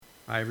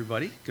Hi,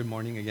 everybody. Good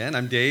morning again.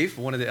 I'm Dave,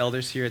 one of the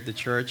elders here at the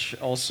church,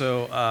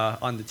 also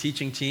on the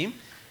teaching team.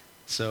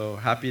 So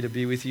happy to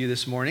be with you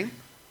this morning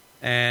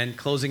and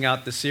closing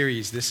out the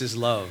series, This is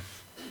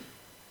Love.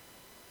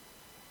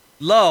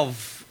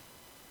 Love,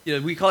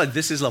 we call it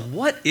This is Love.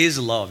 What is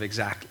love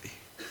exactly?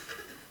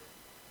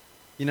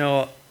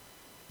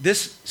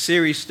 This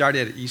series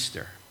started at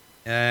Easter,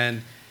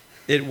 and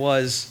it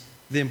was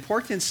the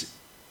importance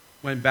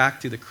went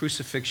back to the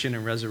crucifixion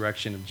and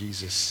resurrection of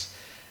Jesus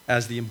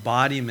as the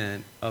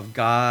embodiment of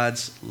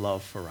God's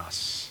love for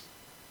us.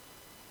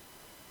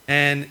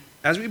 And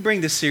as we bring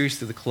this series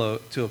to a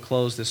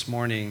close this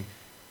morning,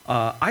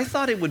 I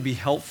thought it would be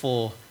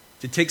helpful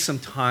to take some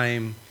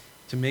time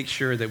to make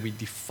sure that we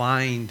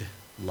defined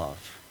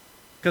love.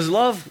 Because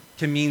love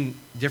can mean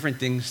different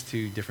things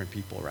to different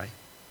people, right?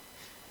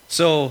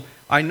 So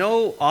I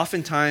know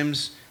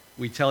oftentimes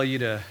we tell you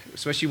to,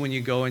 especially when you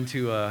go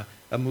into a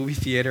movie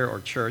theater or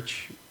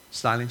church,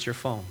 silence your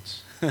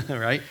phones,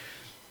 right?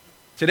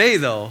 Today,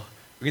 though,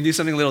 we're going to do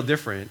something a little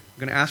different.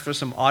 We're going to ask for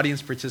some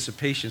audience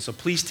participation, so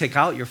please take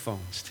out your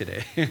phones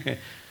today.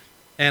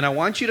 And I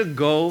want you to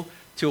go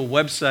to a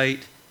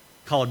website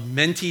called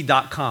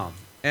menti.com,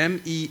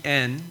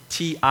 menti.com.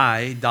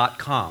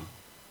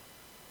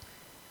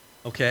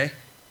 Okay?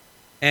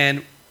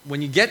 And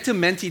when you get to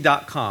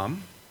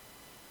menti.com,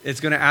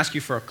 it's going to ask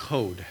you for a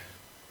code.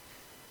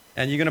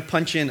 And you're going to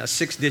punch in a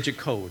 6-digit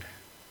code.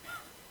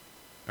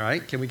 All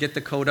right? Can we get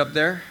the code up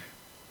there?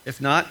 If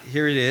not,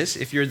 here it is.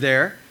 If you're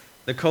there,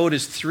 the code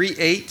is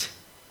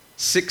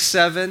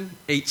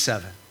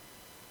 386787.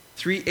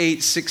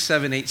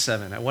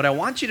 386787. And what I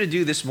want you to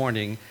do this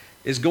morning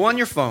is go on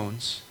your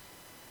phones,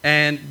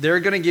 and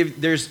there's going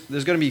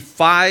to be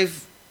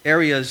 5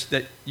 areas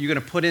that you're going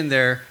to put in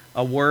there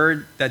a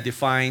word that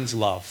defines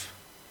love.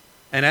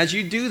 And as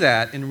you do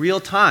that in real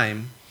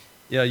time,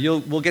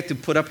 we'll get to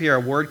put up here a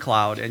word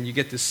cloud, and you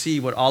get to see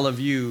what all of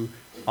you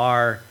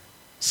are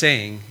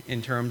saying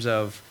in terms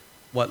of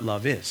what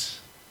love is.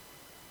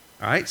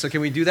 All right, so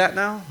can we do that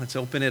now? Let's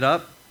open it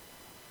up.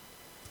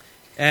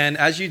 And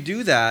as you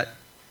do that,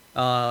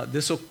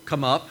 this will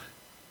come up.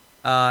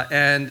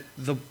 And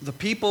the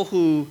people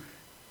who,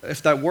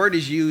 if that word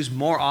is used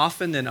more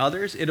often than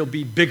others, it'll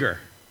be bigger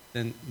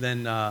than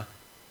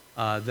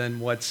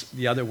what's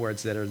the other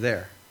words that are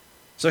there.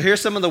 So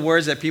here's some of the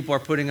words that people are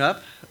putting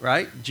up,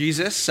 right?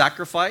 Jesus,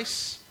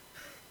 sacrifice,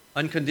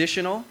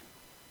 unconditional,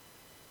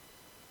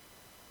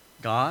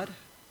 God.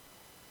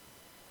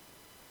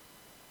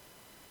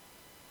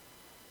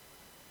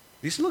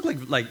 These look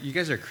like you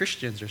guys are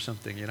Christians or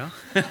something,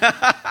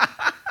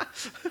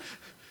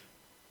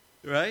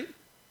 Right?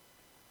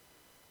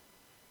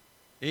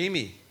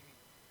 Amy.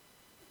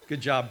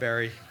 Good job,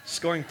 Barry.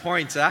 Scoring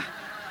points, huh?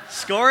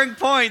 Scoring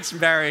points,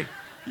 Barry.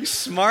 You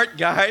smart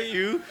guy,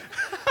 you.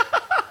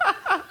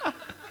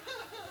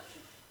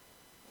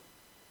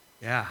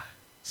 Yeah,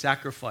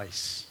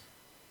 sacrifice.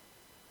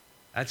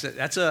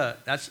 That's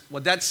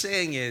what that's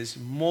saying is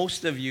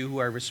most of you who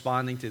are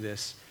responding to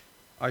this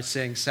are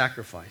saying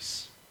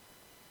sacrifice.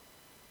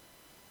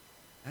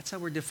 That's how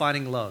we're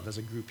defining love as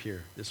a group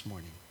here this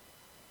morning.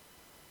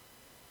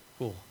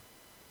 Cool.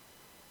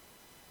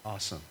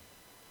 Awesome.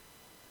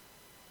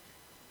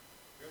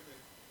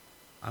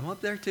 I'm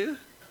up there too?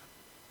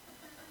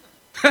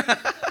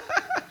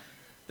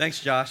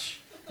 Thanks, Josh.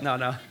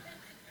 No.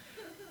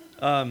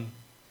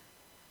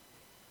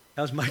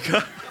 How's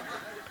Micah?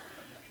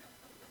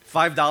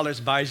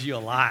 $5 buys you a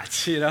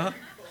lot, Yeah.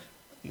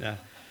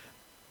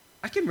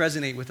 I can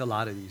resonate with a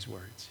lot of these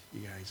words,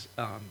 you guys.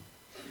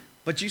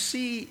 But you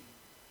see,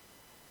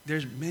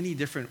 there's many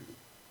different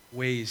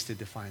ways to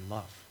define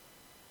love.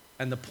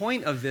 And the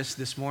point of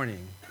this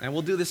morning, and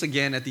we'll do this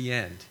again at the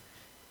end,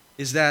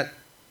 is that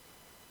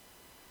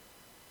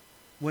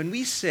when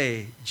we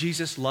say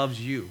Jesus loves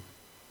you,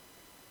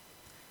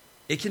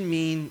 it can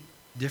mean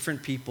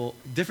different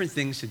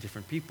things to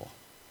different people.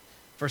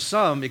 For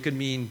some, it could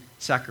mean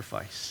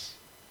sacrifice.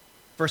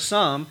 For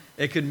some,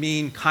 it could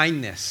mean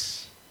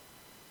kindness.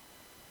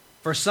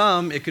 For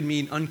some, it could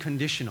mean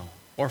unconditional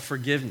or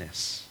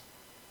forgiveness.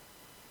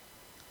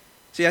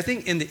 See, I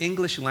think in the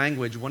English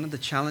language, one of the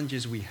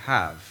challenges we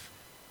have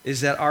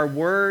is that our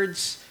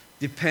words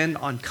depend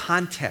on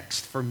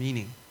context for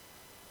meaning.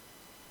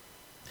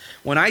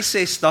 When I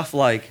say stuff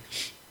like,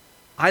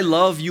 I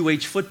love UH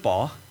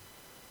football,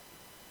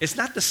 it's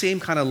not the same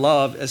kind of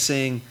love as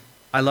saying,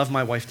 I love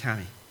my wife,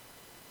 Tammy.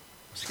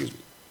 Excuse me.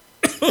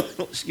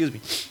 Excuse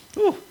me.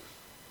 Ooh.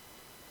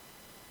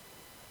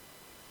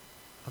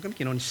 How come you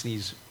can only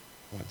sneeze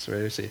once,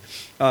 right? Let's see.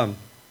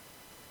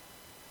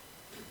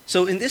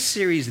 So in this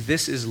series,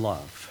 This is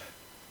Love,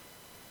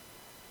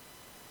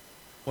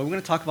 what we're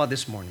going to talk about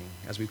this morning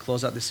as we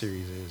close out the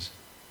series is,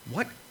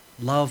 what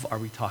love are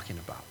we talking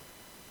about?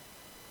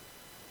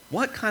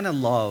 What kind of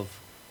love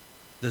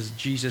does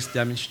Jesus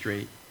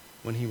demonstrate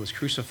when he was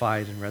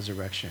crucified and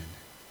resurrection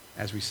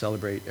as we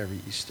celebrate every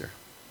Easter?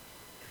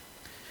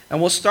 And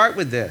we'll start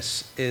with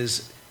this,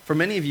 is, for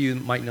many of you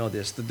might know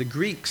this, that the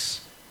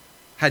Greeks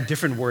had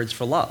different words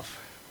for love.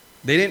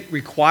 They didn't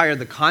require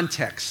the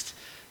context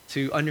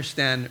to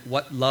understand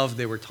what love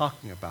they were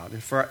talking about.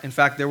 In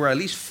fact, there were at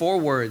least 4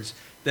 words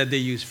that they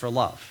used for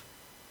love.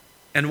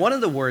 And one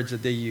of the words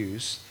that they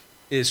use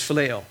is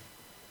phileo.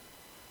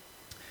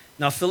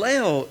 Now,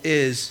 phileo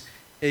is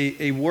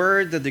a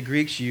word that the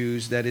Greeks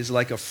use that is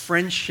like a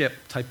friendship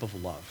type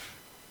of love.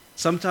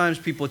 Sometimes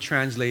people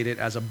translate it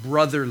as a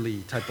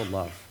brotherly type of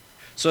love.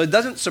 So it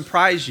doesn't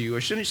surprise you,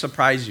 or shouldn't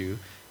surprise you,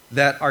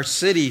 that our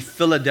city,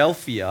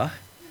 Philadelphia,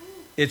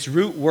 its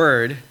root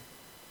word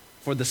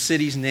for the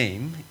city's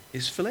name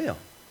is phileo.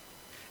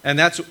 And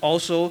that's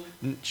also,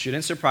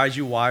 shouldn't surprise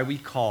you, why we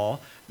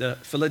call the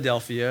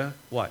Philadelphia,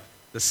 what?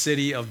 The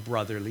city of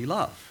brotherly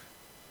love.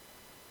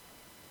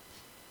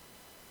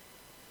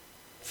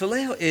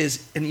 Phileo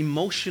is an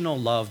emotional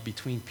love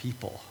between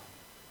people.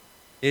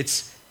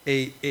 It's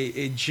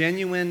a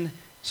genuine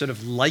sort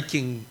of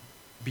liking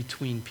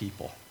between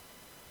people.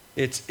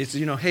 It's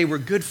hey, we're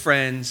good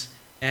friends,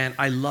 and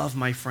I love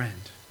my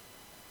friend.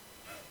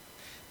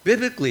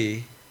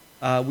 Biblically,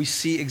 we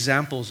see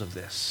examples of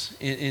this.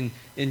 In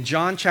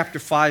John chapter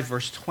 5,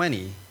 verse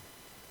 20, it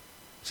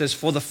says,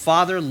 "For the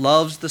Father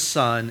loves the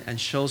Son and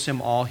shows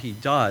him all he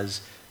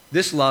does."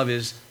 This love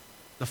is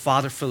the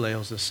Father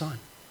phileos the Son.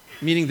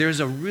 Meaning there's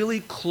a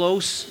really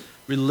close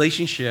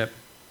relationship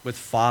with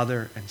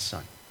Father and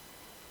Son.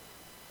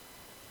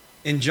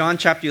 In John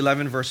chapter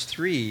 11, verse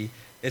 3,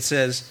 it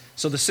says,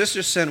 "So the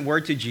sisters sent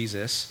word to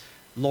Jesus,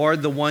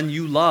 'Lord, the one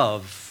you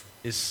love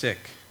is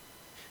sick.'"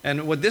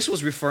 And what this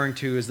was referring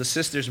to is the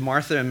sisters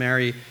Martha and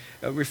Mary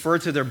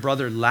referred to their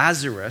brother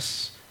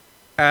Lazarus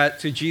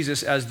to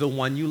Jesus as the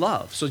one you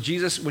love. So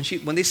Jesus,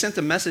 when they sent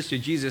a message to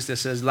Jesus that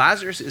says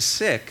Lazarus is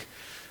sick,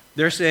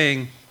 they're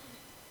saying,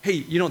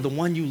 hey, the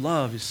one you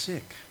love is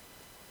sick.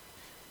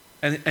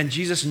 And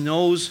Jesus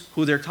knows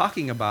who they're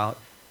talking about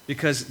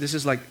because this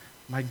is like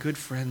my good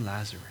friend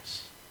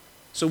Lazarus.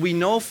 So we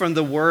know from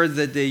the word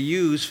that they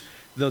use,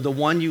 the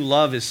one you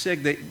love is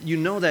sick, that you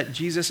know that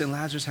Jesus and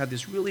Lazarus had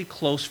this really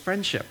close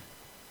friendship.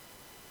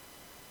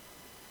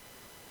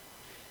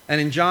 And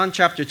in John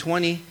chapter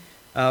 20,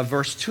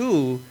 verse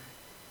 2,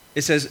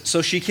 it says,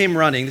 "So she came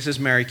running," this is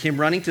Mary,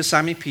 "came running to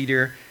Simon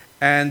Peter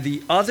and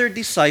the other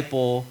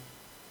disciple,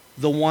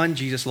 the one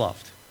Jesus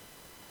loved."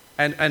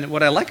 And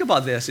what I like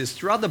about this is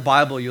throughout the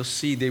Bible, you'll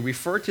see they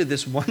refer to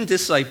this one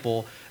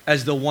disciple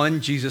as the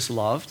one Jesus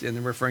loved, and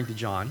they're referring to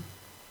John.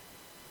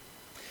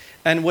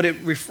 And what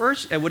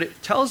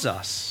it tells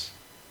us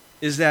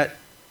is that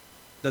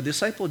the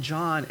disciple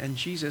John and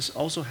Jesus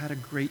also had a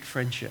great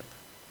friendship,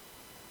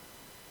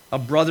 a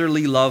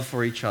brotherly love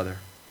for each other.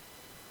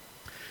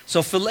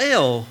 So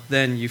phileo,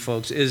 then, you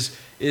folks, is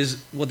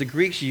what the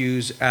Greeks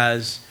use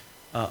as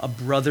a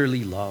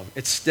brotherly love.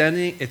 It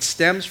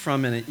stems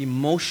from an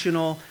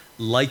emotional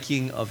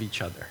liking of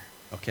each other.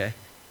 Okay?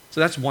 So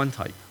that's one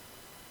type.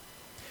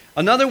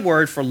 Another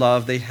word for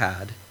love they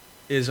had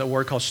is a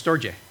word called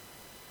storge.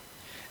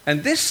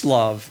 And this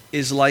love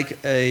is like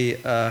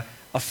a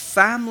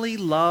family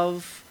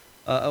love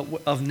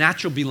of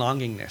natural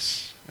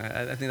belongingness.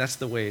 I think that's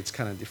the way it's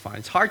kind of defined.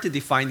 It's hard to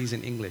define these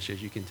in English, as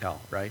you can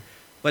tell, right?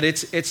 But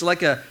it's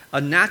like a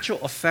natural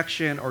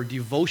affection or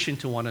devotion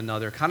to one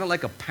another, kind of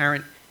like a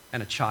parent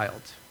and a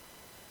child,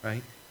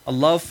 right? A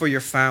love for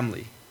your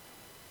family.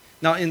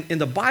 Now, in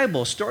the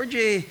Bible,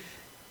 storge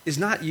is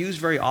not used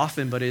very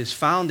often, but it is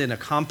found in a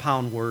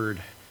compound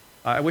word.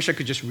 I wish I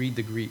could just read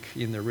the Greek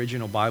in the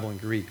original Bible in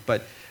Greek.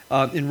 But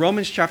in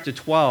Romans chapter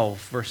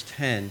 12, verse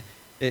 10,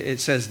 it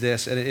says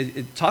this, and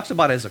it talks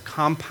about it as a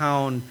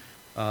compound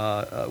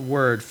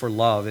word for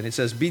love. And it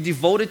says, "Be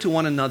devoted to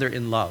one another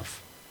in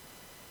love."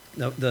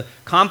 Now, the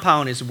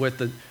compound is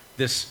with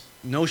this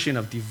notion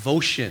of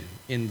devotion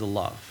in the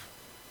love.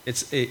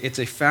 It's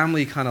a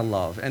family kind of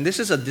love. And this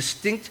is a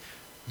distinct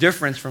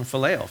difference from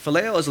phileo.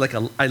 Phileo is like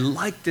I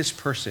like this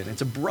person.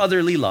 It's a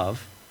brotherly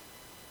love.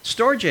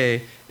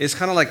 Storge is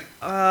kind of like,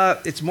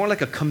 it's more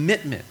like a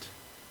commitment.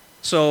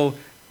 So,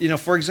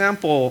 for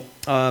example,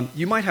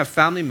 you might have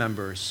family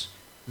members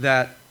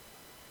that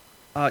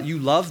you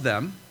love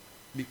them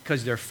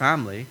because they're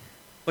family,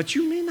 but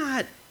you may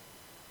not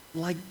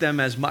like them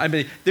as much. I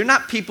mean, they're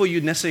not people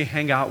you'd necessarily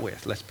hang out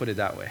with, let's put it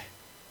that way.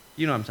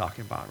 You know what I'm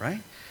talking about,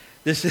 right?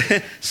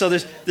 So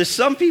there's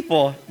some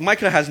people,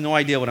 Micah has no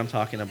idea what I'm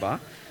talking about.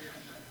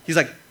 He's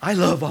like, I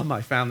love all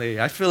my family.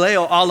 I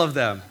phileo all of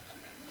them.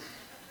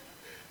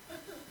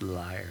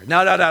 Liar.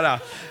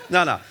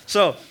 No.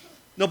 So,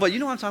 no, but you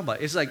know what I'm talking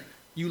about. It's like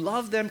you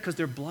love them because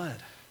they're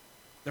blood.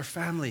 They're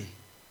family,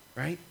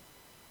 right?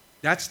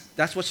 That's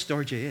what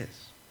storge is.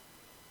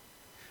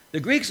 The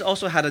Greeks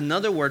also had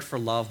another word for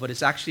love, but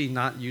it's actually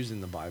not used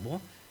in the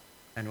Bible,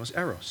 and it was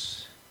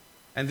eros.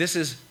 And this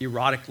is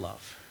erotic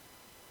love.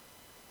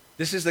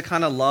 This is the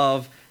kind of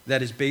love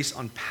that is based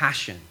on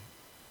passion,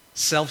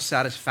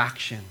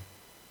 self-satisfaction.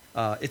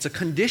 It's a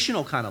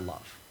conditional kind of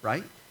love,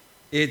 right?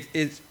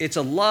 It's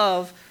a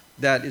love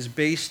that is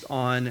based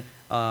on,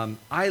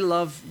 I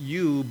love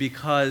you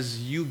because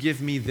you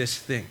give me this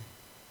thing,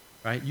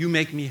 right? You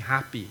make me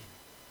happy.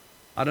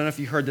 I don't know if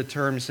you heard the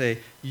term say,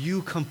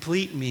 you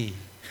complete me,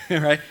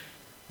 right?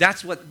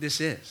 That's what this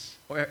is,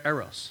 or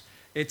eros.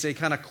 It's a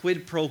kind of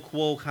quid pro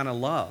quo kind of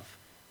love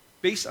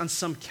based on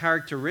some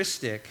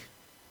characteristic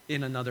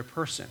in another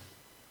person,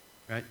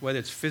 right? Whether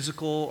it's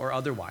physical or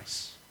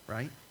otherwise,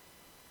 right?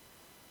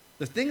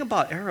 The thing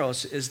about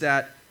eros is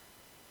that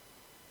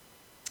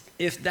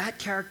if that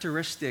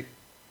characteristic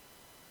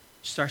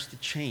starts to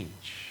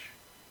change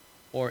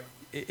or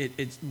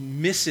it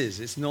misses,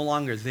 it's no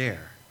longer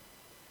there,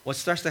 what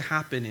starts to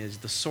happen is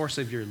the source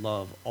of your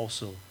love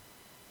also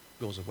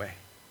goes away.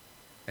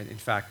 And in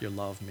fact, your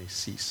love may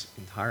cease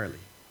entirely.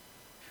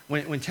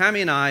 When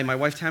Tammy and I, my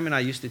wife Tammy and I,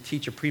 used to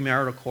teach a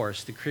premarital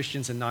course to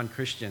Christians and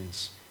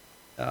non-Christians,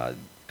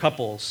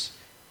 couples,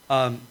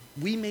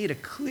 we made a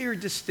clear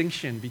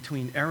distinction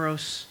between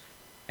eros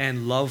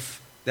and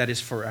love that is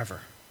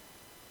forever.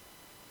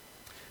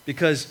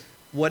 Because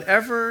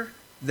whatever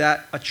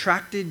that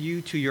attracted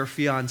you to your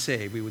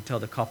fiancé, we would tell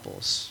the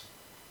couples,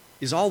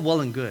 is all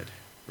well and good,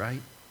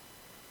 right?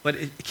 But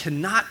it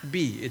cannot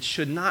be, it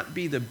should not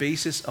be the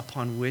basis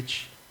upon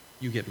which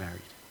you get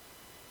married.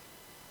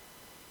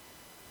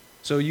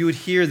 So you would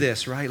hear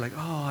this, right? Like,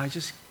 oh,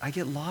 I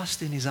get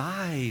lost in his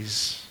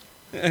eyes.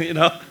 You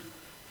know?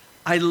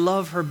 I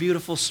love her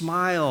beautiful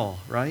smile,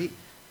 right?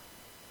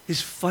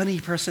 His funny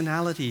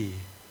personality,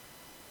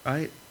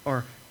 right?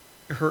 Or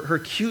her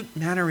cute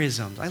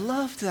mannerisms. I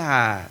love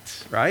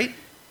that, right?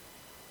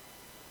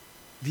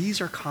 These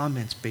are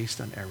comments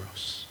based on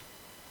eros.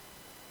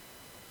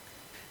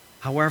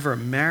 However,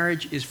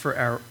 marriage is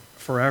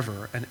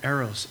forever and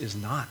eros is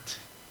not.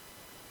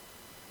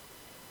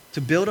 To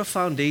build a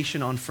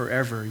foundation on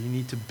forever, you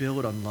need to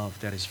build on love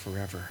that is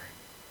forever.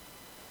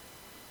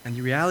 And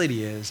the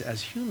reality is,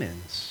 as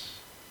humans,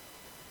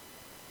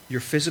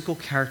 your physical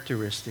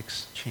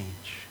characteristics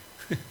change.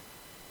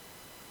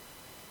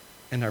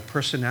 And our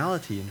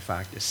personality, in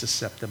fact, is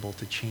susceptible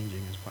to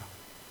changing as well.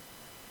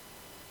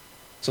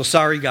 So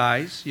sorry,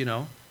 guys,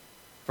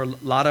 for a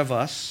lot of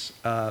us,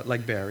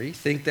 like Barry,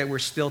 think that we're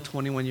still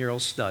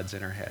 21-year-old studs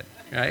in our head,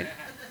 right?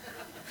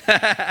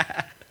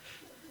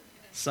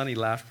 Sonny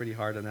laughed pretty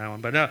hard on that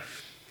one. But no.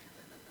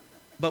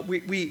 But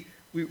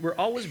we're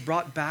always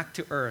brought back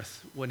to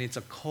earth when it's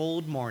a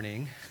cold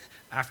morning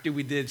after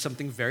we did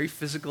something very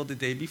physical the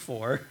day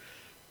before,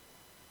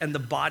 and the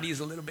body is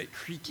a little bit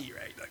creaky,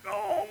 right? Like,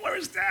 oh,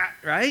 where's that,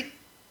 right?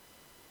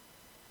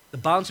 The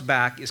bounce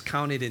back is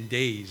counted in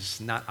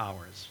days, not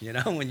hours,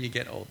 when you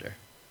get older.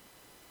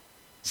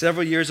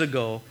 Several years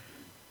ago,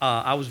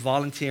 I was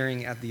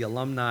volunteering at the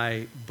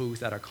alumni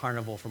booth at a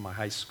carnival for my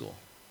high school.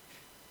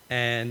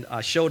 And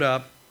I showed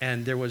up,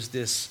 and there was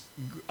this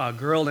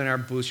girl in our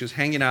booth. She was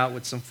hanging out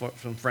with some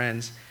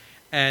friends.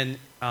 And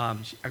I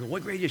go,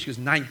 what grade is she?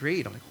 She goes, 9th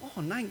grade. I'm like,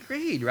 oh, 9th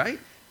grade, right?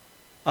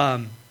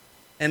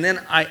 And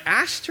then I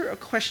asked her a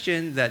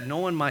question that no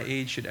one my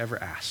age should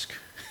ever ask.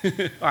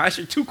 I asked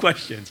her 2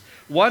 questions.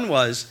 One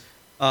was,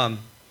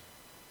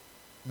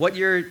 what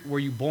year were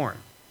you born?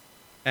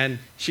 And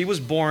she was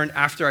born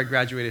after I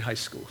graduated high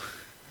school.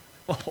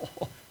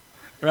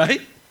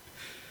 Right?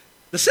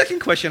 The second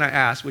question I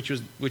asked, which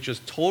was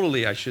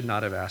totally, I should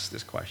not have asked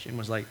this question,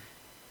 was like,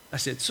 I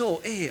said, so,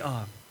 hey,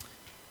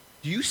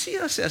 do you see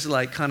us as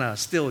like kind of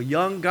still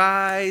young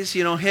guys,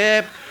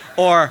 hip?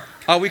 Or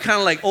are we kind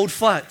of like old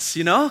futs,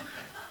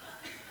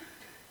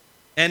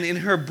 And in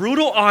her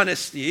brutal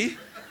honesty,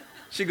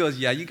 she goes,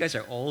 yeah, you guys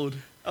are old.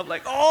 I'm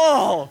like,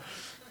 oh!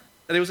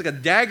 And it was like a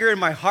dagger in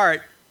my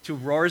heart to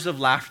roars of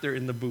laughter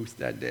in the booth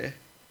that day.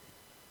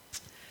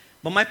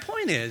 But my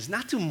point is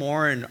not to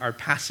mourn our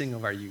passing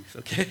of our youth,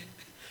 okay?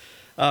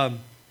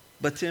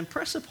 But to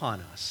impress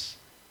upon us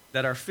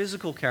that our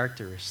physical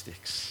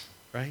characteristics,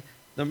 right?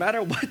 No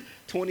matter what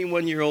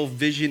 21-year-old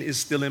vision is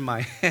still in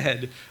my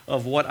head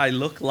of what I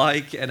look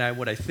like and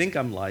what I think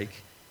I'm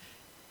like,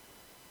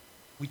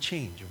 we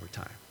change over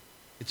time.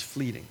 It's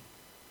fleeting,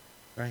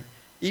 right?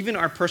 Even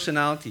our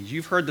personalities.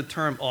 You've heard the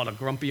term, oh, the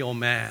grumpy old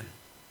man.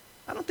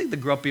 I don't think the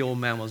grumpy old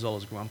man was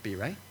always grumpy,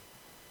 right?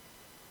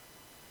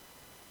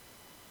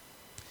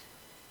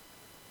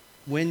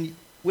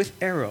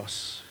 With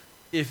eros,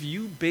 if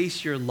you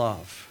base your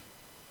love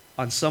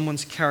on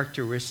someone's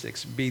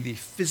characteristics, be they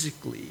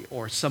physically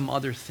or some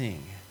other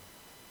thing,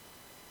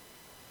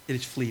 it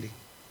is fleeting.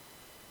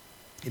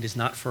 It is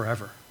not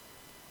forever.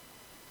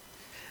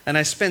 And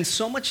I spent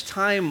so much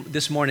time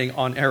this morning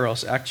on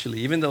eros, actually,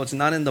 even though it's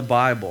not in the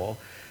Bible,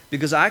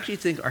 because I actually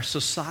think our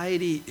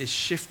society is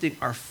shifting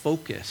our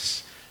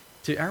focus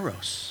to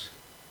eros.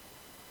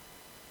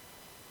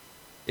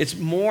 It's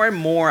more and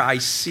more I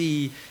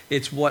see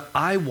it's what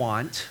I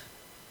want,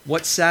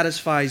 what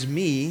satisfies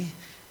me,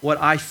 what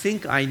I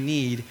think I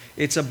need.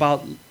 It's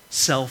about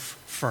self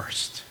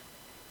first.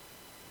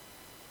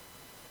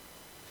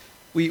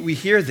 We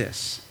hear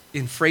this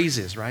in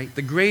phrases, right?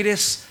 The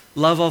greatest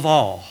love of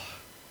all,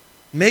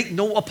 make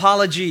no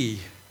apology,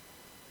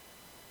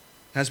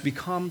 has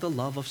become the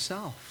love of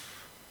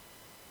self.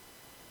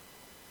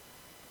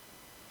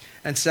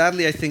 And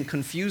sadly, I think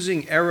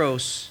confusing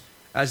eros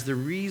as the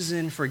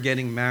reason for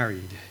getting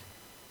married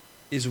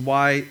is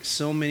why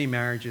so many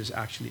marriages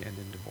actually end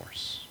in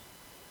divorce.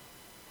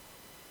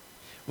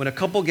 When a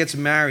couple gets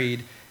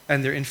married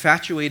and they're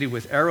infatuated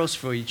with eros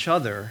for each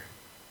other,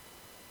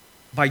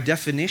 by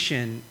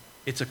definition,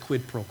 it's a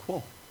quid pro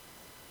quo.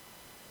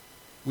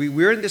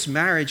 We're in this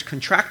marriage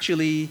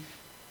contractually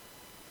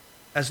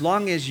as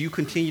long as you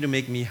continue to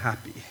make me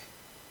happy.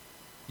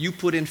 You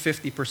put in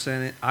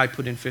 50%, I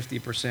put in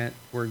 50%,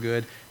 we're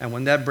good. And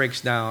when that breaks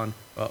down,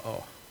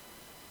 uh-oh.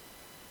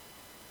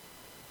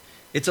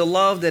 It's a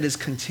love that is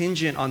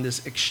contingent on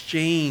this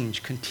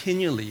exchange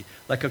continually,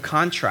 like a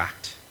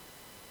contract.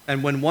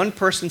 And when one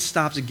person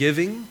stops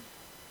giving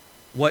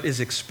what is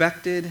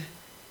expected,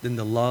 then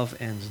the love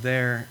ends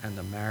there and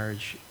the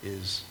marriage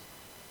is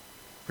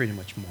pretty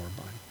much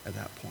moribund at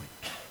that point.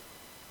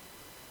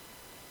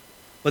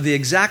 But the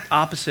exact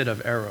opposite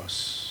of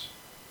eros,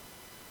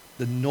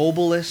 the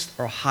noblest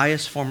or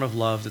highest form of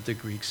love that the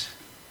Greeks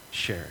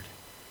shared,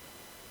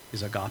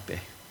 is agape.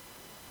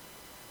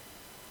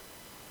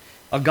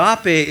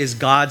 Agape is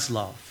God's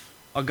love.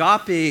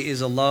 Agape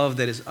is a love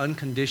that is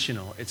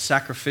unconditional. It's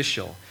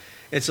sacrificial.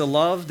 It's a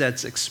love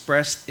that's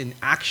expressed in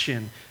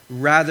action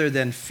rather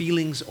than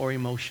feelings or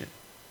emotion.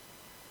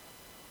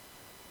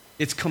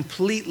 It's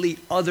completely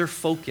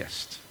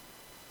other-focused.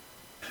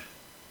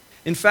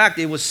 In fact,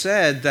 it was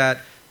said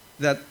that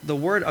the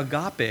word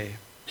agape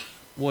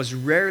was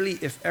rarely,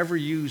 if ever,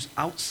 used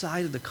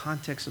outside of the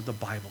context of the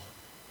Bible,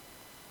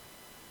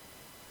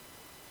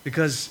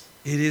 because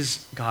it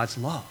is God's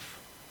love.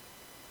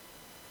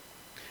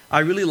 I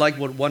really like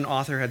what one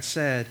author had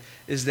said,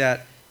 is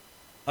that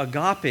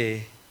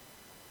agape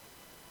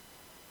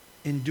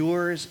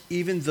endures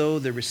even though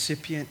the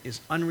recipient is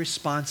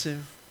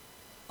unresponsive,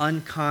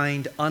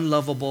 unkind,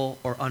 unlovable,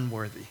 or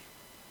unworthy.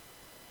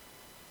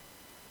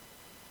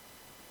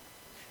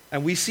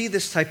 And we see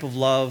this type of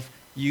love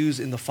used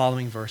in the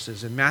following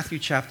verses. In Matthew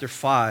chapter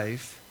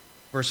 5,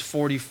 verse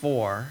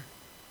 44,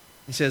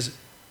 it says,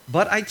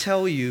 "But I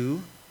tell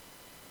you,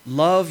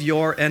 love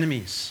your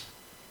enemies."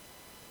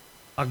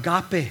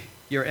 Agape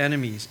your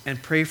enemies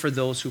and pray for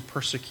those who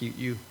persecute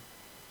you.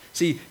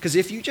 See, because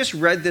if you just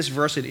read this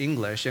verse in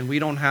English, and we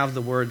don't have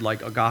the word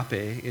like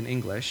agape in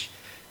English,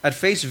 at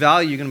face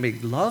value, you're going to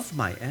be, love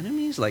my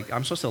enemies? Like,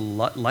 I'm supposed to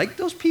like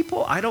those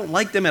people? I don't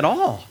like them at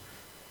all.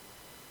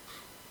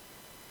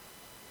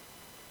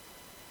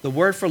 The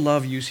word for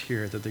love used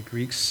here that the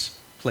Greeks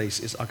place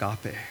is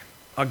agape.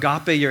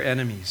 Agape your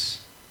enemies.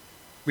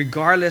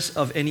 Regardless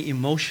of any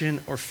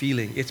emotion or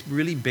feeling, it's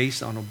really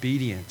based on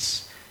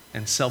obedience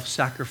and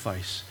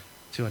self-sacrifice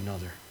to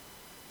another.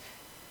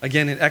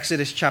 Again, in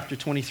Exodus chapter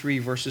 23,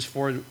 verses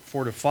 4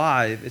 to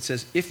 5, it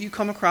says, "If you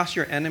come across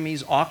your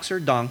enemy's ox or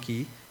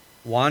donkey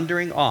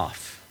wandering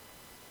off,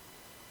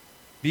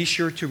 be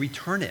sure to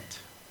return it."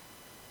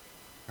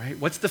 Right?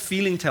 What's the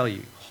feeling tell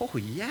you? Oh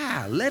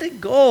yeah, let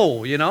it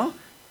go, you know?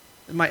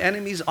 My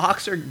enemy's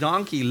ox or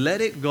donkey,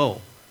 let it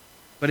go.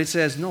 But it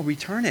says, no,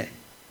 return it.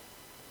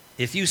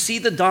 If you see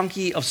the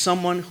donkey of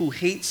someone who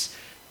hates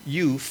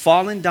you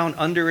fallen down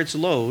under its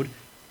load,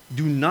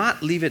 do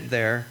not leave it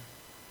there.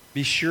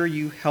 Be sure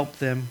you help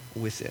them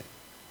with it.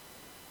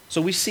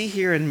 So we see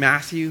here in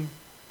Matthew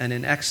and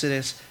in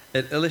Exodus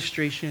an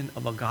illustration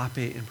of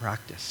agape in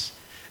practice.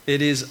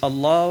 It is a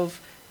love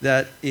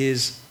that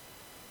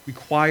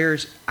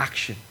requires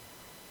action.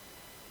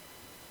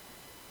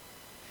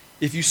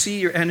 If you see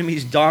your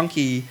enemy's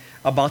donkey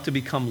about to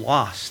become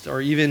lost,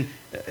 or even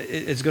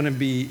it's going to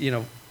be,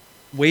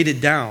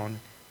 weighted down,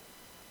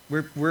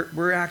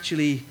 we're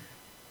actually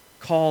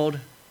called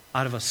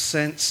out of a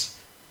sense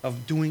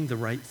of doing the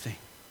right thing,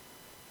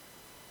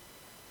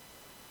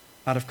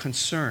 out of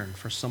concern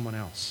for someone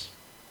else.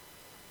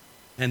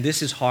 And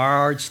this is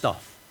hard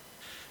stuff.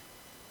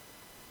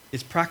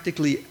 It's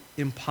practically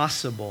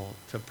impossible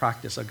to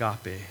practice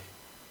agape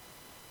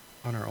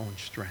on our own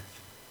strength.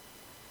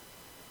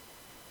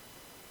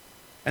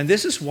 And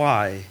this is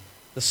why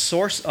the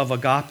source of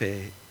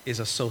agape is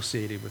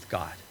associated with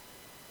God.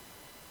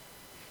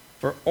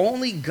 For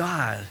only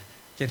God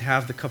can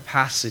have the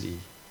capacity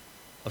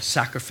of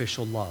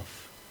sacrificial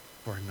love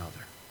for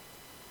another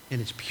in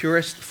its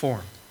purest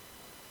form.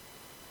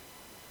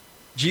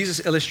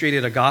 Jesus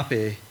illustrated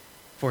agape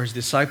for his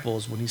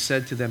disciples when he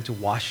said to them to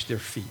wash their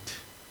feet.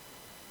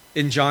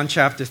 In John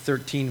chapter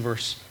 13,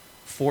 verse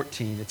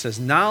 14, it says,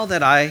 "Now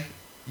that I,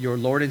 your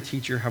Lord and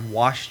teacher, have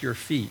washed your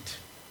feet,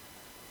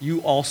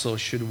 you also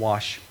should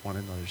wash one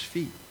another's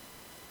feet."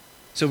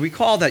 So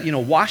recall that,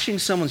 washing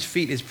someone's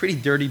feet is pretty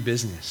dirty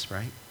business,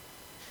 right?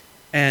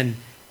 And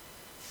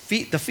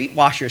the feet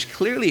washer is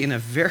clearly in a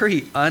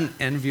very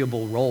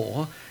unenviable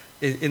role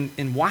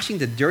in washing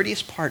the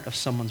dirtiest part of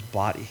someone's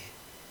body.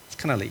 It's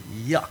kind of like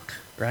yuck,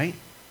 right?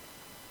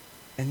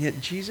 And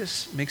yet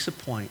Jesus makes a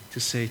point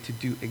to say to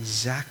do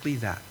exactly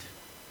that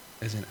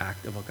as an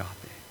act of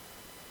agape.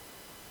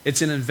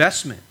 It's an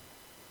investment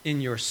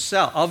in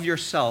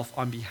yourself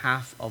on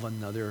behalf of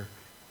another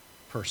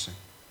person.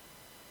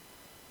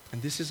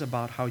 And this is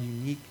about how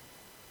unique,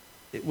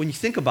 when you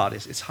think about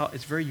it, it's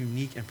very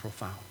unique and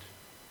profound.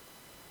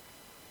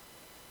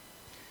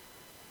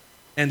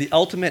 And the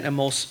ultimate and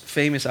most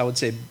famous, I would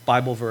say,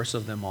 Bible verse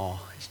of them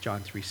all is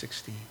John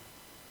 3:16.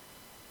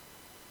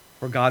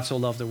 "For God so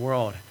loved the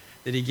world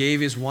that he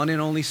gave his one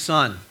and only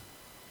Son,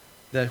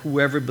 that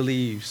whoever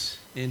believes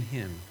in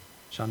him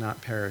shall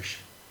not perish,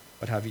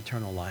 but have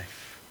eternal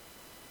life.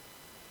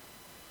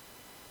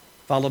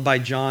 Followed by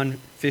John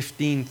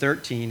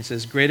 15:13, it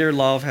says, greater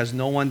love has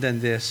no one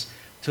than this,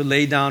 to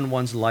lay down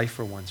one's life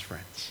for one's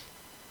friends.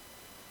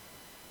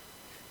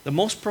 The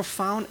most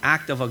profound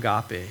act of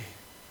agape,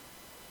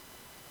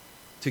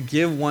 to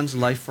give one's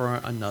life for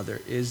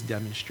another, is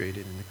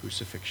demonstrated in the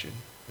crucifixion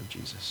of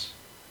Jesus.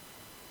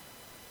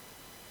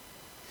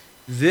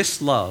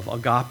 This love,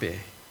 agape,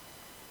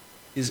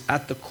 is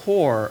at the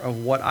core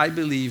of what I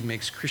believe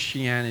makes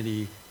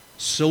Christianity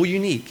so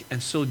unique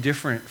and so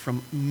different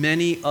from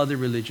many other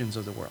religions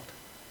of the world.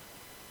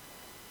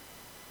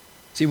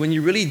 See, when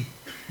you really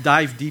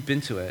dive deep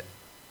into it,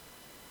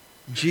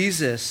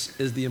 Jesus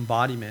is the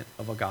embodiment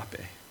of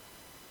agape.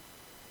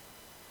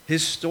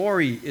 His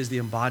story is the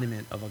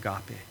embodiment of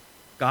agape,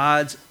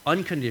 God's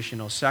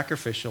unconditional,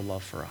 sacrificial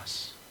love for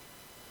us.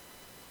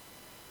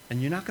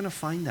 And you're not going to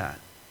find that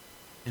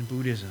in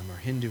Buddhism or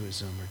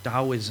Hinduism or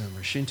Taoism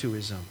or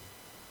Shintoism.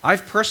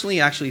 I've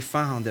personally actually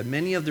found that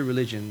many of the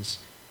religions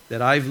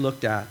that I've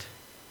looked at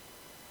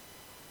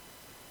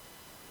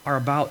are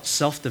about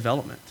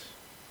self-development.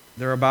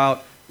 They're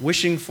about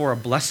wishing for a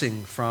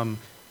blessing from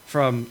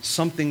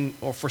something,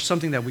 or for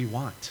something that we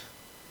want.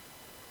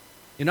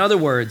 In other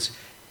words,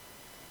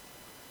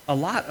 a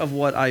lot of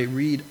what I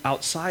read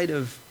outside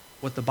of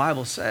what the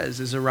Bible says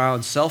is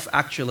around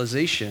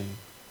self-actualization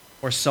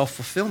or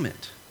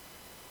self-fulfillment.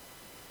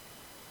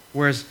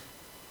 Whereas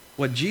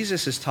what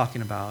Jesus is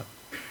talking about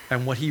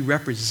and what he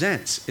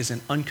represents is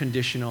an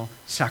unconditional,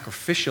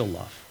 sacrificial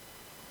love.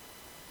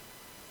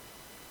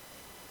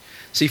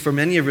 See, for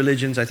many of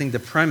religions, I think the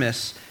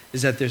premise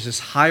is that there's this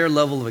higher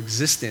level of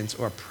existence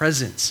or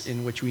presence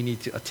in which we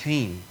need to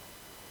attain.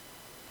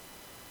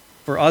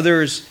 For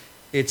others,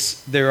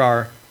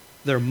 they're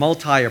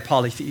multi or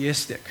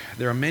polytheistic.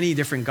 There are many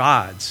different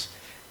gods.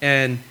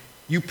 And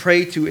you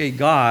pray to a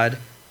god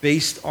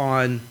based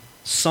on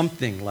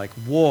something like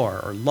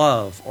war or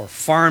love or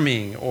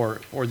farming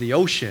or the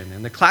ocean.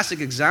 And the classic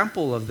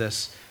example of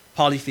this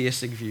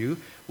polytheistic view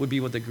would be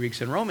what the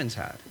Greeks and Romans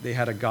had. They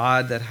had a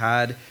god that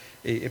had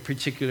a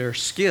particular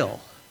skill,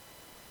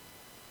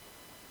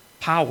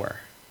 power,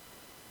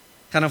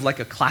 kind of like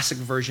a classic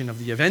version of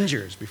the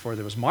Avengers before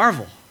there was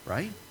Marvel,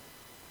 right?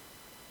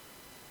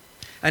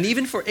 And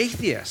even for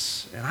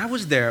atheists, and I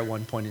was there at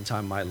one point in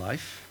time in my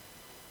life,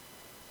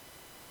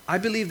 I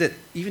believe that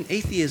even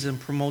atheism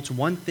promotes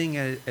one thing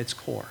at its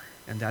core,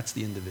 and that's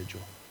the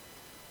individual.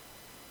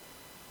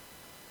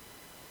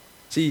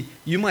 See,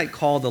 you might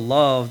call the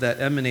love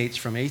that emanates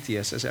from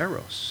atheists as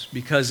eros,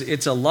 because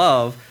it's a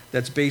love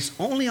that's based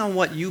only on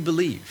what you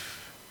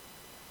believe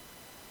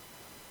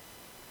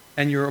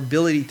and your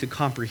ability to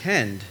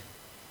comprehend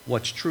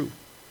what's true.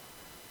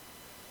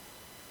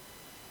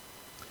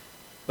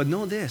 But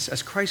know this,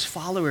 as Christ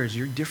followers,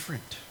 you're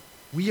different.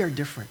 We are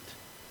different.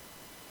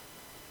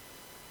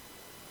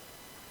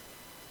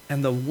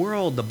 And the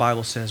world, the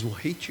Bible says, will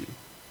hate you.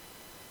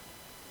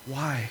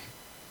 Why?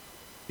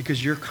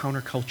 Because you're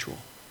countercultural.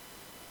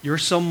 You're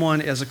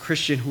someone as a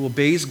Christian who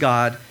obeys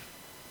God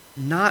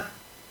not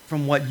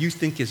from what you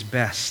think is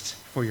best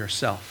for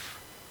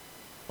yourself,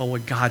 but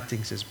what God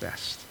thinks is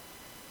best.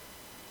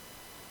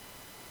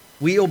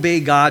 We obey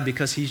God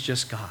because he's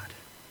just God.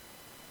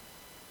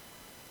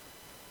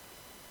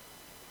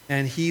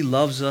 And he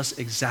loves us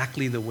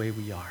exactly the way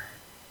we are.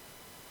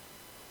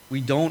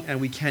 We don't and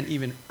we can't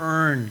even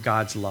earn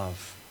God's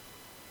love.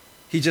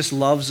 He just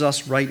loves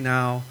us right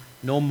now,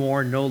 no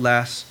more, no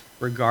less,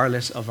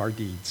 regardless of our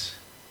deeds.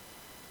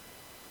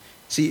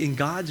 See, in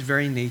God's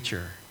very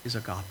nature is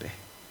agape.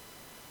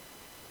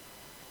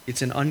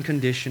 It's an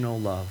unconditional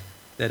love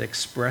that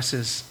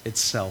expresses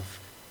itself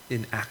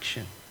in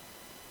action.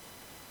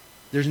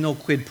 There's no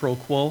quid pro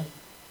quo.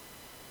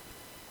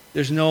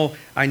 There's no,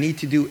 I need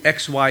to do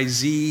X, Y,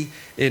 Z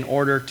in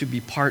order to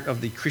be part of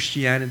the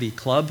Christianity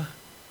club.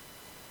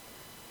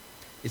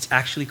 It's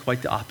actually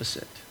quite the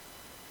opposite.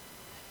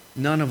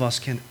 None of us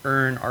can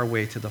earn our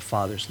way to the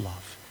Father's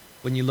love.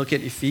 When you look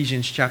at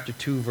Ephesians chapter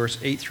 2, verse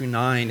 8 through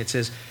 9, it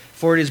says,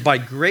 "For it is by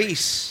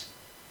grace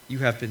you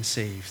have been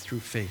saved through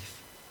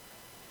faith.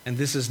 And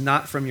this is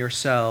not from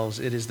yourselves.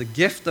 It is the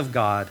gift of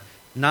God,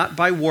 not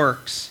by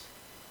works,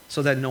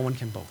 so that no one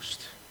can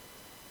boast."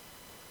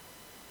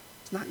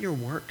 It's not your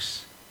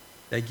works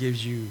that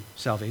gives you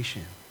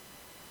salvation,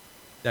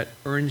 that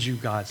earns you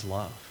God's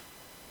love.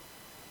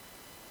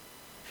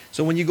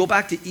 So when you go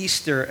back to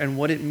Easter and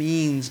what it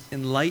means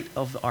in light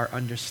of our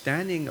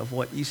understanding of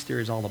what Easter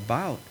is all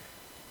about,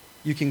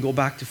 you can go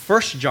back to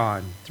 1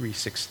 John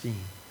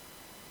 3:16.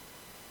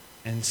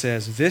 And it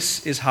says,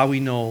 "This is how we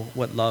know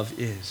what love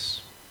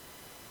is.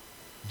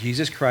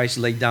 Jesus Christ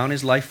laid down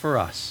his life for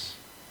us,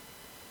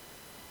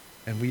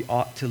 and we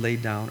ought to lay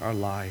down our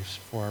lives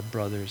for our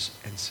brothers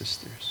and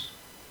sisters."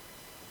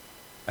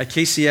 At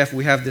KCF,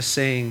 we have this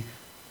saying,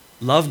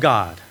 love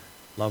God,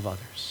 love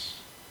others.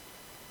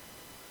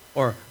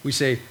 Or we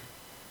say,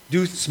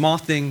 do small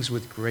things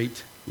with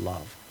great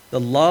love. The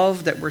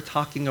love that we're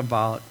talking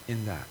about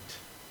in that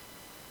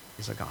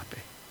is agape.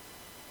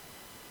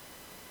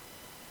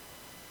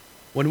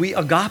 When we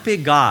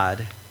agape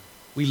God,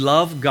 we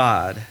love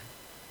God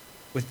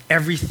with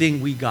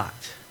everything we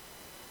got.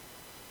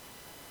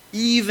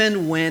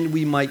 Even when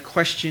we might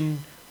question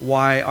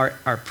why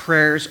our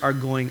prayers are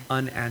going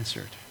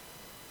unanswered.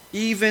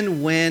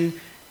 Even when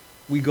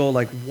we go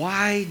like,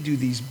 why do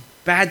these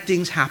bad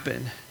things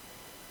happen?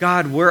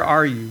 God, where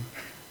are you?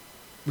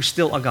 We're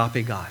still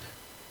agape God.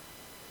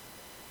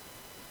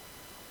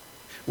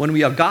 When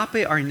we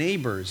agape our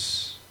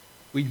neighbors,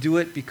 we do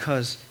it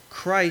because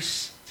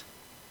Christ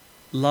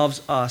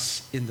loves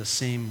us in the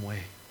same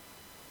way.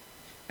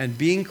 And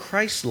being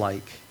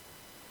Christ-like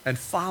and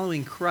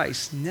following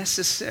Christ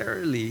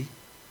necessarily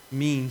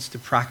means to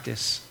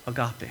practice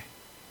agape.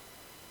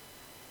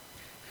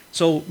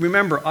 So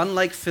remember,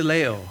 unlike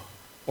phileo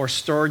or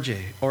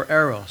storge or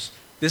eros,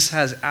 this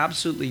has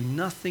absolutely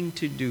nothing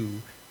to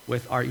do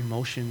with our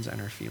emotions and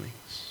our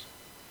feelings.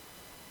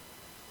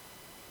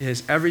 It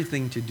has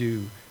everything to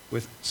do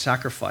with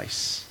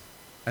sacrifice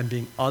and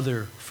being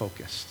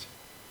other-focused.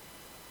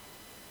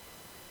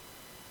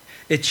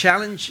 It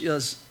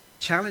challenges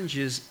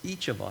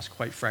each of us,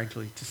 quite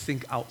frankly, to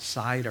think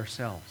outside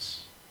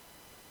ourselves.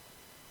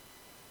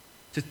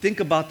 To think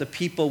about the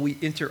people we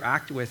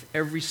interact with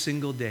every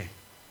single day.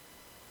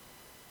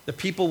 The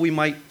people we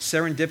might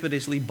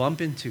serendipitously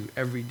bump into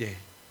every day.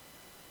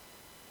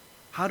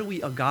 How do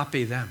we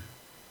agape them?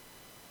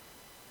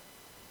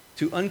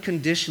 To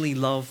unconditionally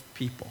love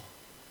people,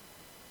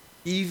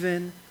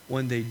 even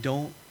when they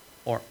don't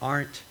or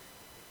aren't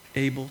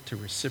able to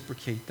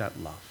reciprocate that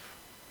love.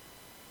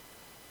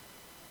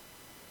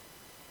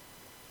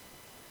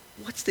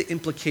 What's the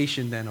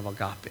implication then of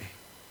agape?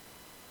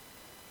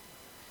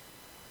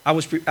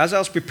 As I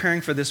was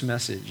preparing for this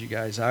message, you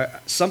guys,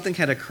 something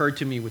had occurred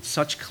to me with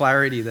such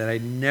clarity that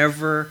had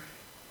never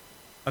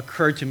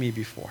occurred to me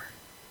before.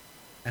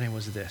 And it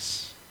was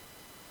this.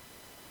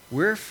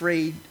 We're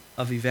afraid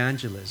of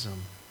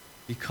evangelism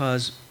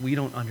because we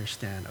don't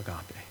understand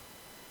agape.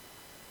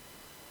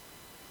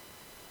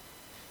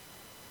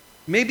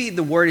 Maybe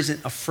the word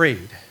isn't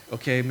afraid,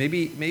 okay?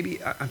 Maybe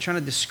I'm trying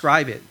to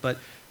describe it, but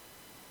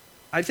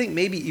I think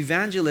maybe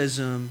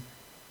evangelism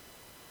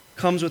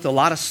comes with a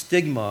lot of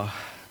stigma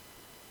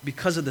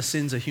because of the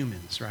sins of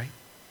humans, right?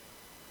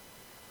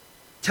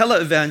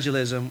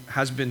 Televangelism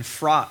has been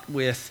fraught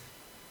with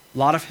a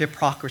lot of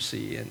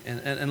hypocrisy and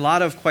a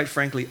lot of, quite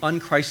frankly,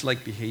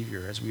 un-Christ-like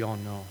behavior, as we all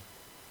know.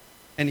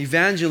 And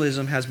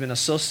evangelism has been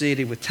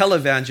associated with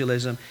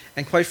televangelism,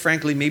 and quite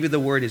frankly, maybe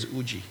the word is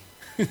uji.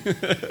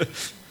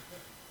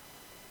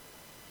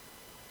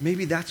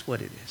 Maybe that's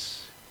what it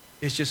is.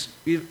 It's just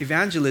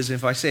evangelism.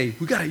 If I say,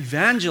 we got to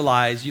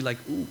evangelize, you're like,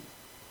 ooh.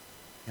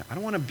 Yeah, I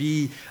don't want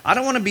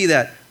to be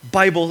that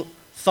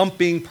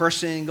Bible-thumping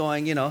person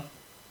going,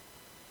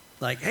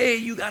 like, hey,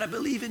 you got to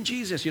believe in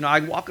Jesus. I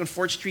walk on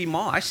 4th Street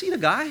Mall. I see the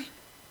guy.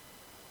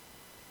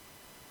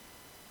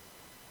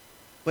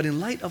 But in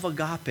light of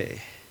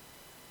agape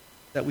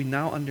that we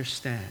now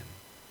understand,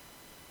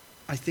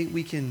 I think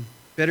we can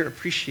better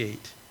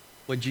appreciate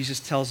what Jesus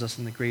tells us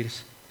in the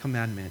greatest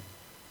commandment.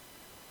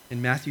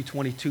 In Matthew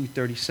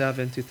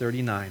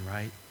 22:37-39,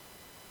 right?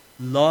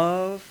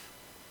 Love,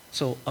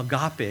 so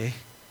agape,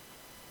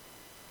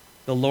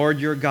 the Lord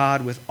your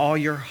God with all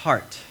your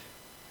heart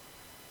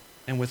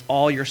and with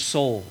all your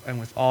soul and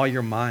with all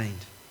your mind.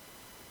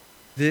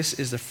 This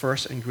is the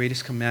first and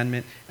greatest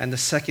commandment, and the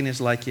second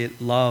is like it,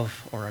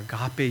 love or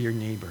agape your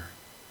neighbor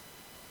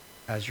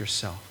as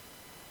yourself.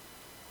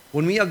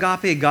 When we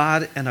agape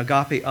God and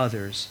agape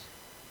others,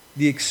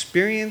 the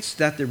experience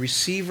that the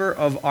receiver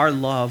of our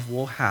love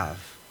will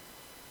have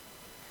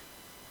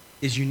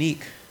is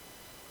unique.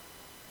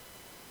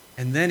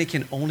 And then it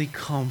can only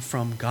come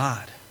from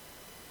God.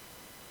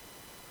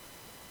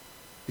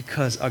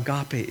 Because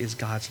agape is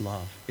God's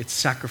love. It's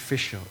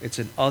sacrificial. It's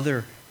an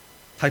other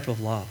type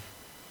of love.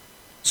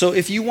 So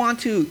if you want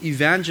to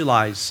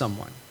evangelize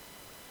someone,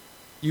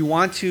 you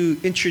want to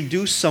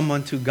introduce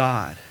someone to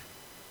God,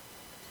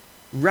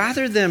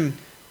 rather than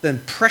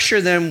pressure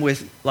them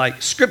with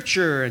like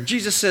scripture and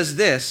Jesus says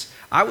this,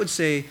 I would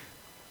say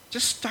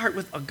just start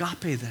with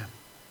agape them.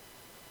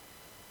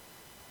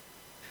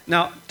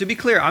 Now, to be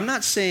clear, I'm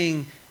not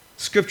saying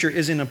scripture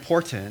isn't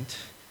important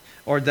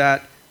or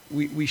that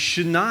we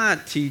should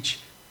not teach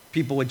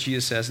people what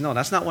Jesus says. No,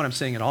 that's not what I'm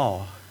saying at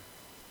all.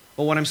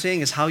 But what I'm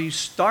saying is how you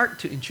start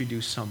to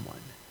introduce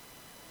someone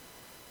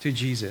to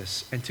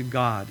Jesus and to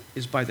God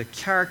is by the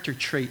character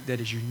trait that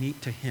is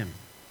unique to him.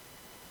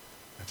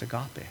 That's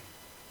agape.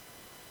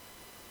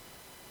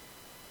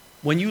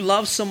 When you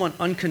love someone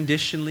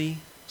unconditionally,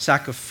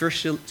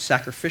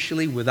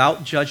 sacrificially,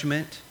 without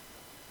judgment,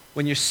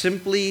 when you're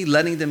simply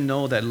letting them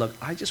know that, look,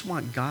 I just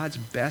want God's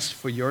best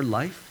for your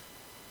life,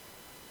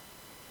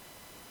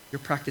 you're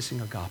practicing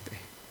agape.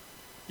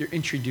 You're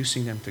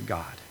introducing them to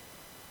God.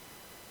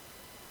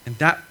 And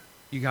that,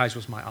 you guys,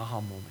 was my aha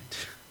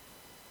moment.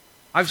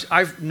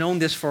 I've known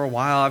this for a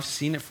while. I've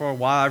seen it for a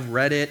while. I've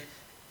read it.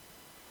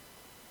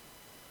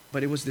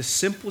 But it was this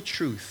simple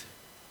truth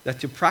that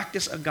to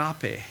practice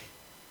agape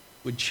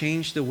would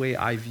change the way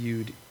I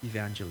viewed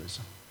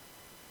evangelism.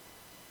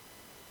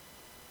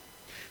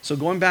 So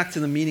going back to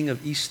the meaning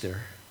of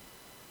Easter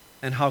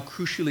and how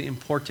crucially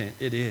important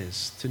it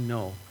is to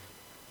know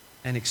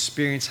and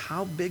experience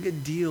how big a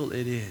deal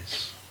it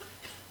is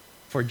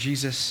for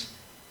Jesus,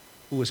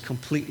 who was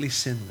completely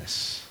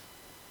sinless,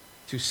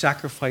 to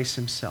sacrifice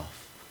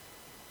himself,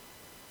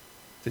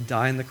 to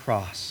die on the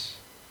cross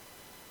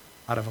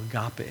out of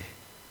agape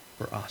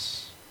for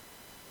us,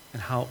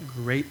 and how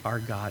great our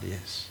God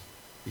is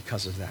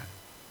because of that.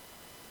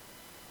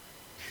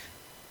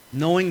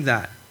 Knowing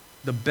that,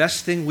 the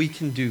best thing we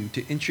can do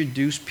to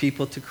introduce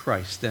people to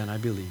Christ, then, I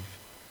believe,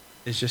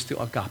 is just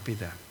to agape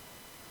them.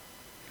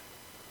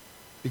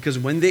 Because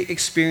when they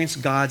experience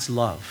God's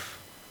love,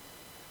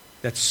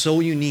 that's so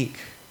unique,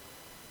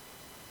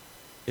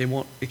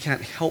 it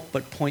can't help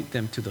but point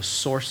them to the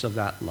source of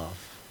that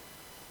love,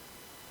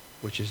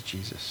 which is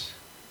Jesus.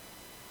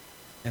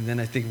 And then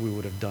I think we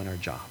would have done our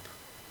job.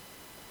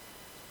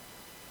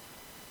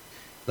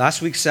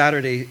 Last week,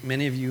 Saturday,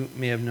 many of you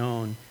may have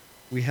known,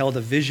 we held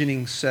a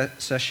visioning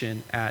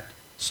session at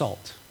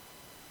SALT.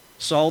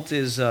 SALT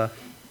is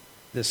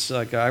this,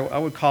 I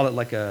would call it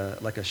like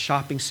a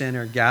shopping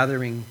center,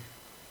 gathering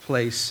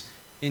place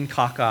in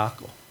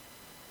Kaka'ako.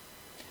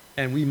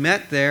 And we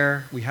met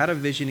there, we had a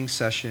visioning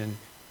session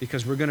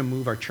because we're going to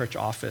move our church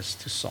office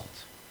to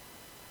SALT.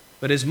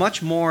 But it's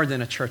much more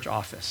than a church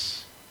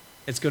office.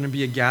 It's going to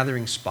be a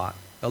gathering spot,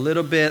 a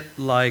little bit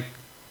like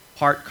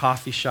part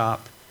coffee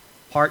shop,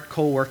 part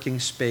co-working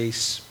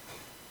space.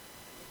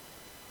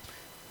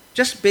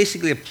 Just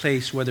basically a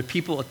place where the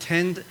people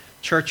attend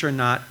church or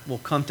not will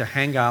come to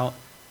hang out,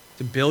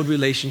 to build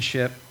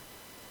relationship,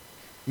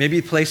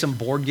 maybe play some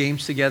board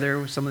games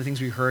together. Some of the things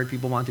we heard,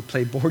 people want to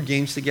play board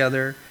games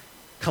together,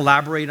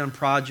 collaborate on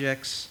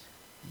projects.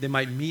 They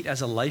might meet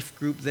as a life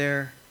group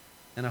there,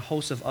 and a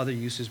host of other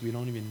uses we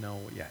don't even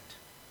know yet.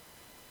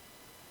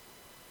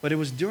 But it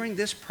was during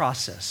this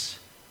process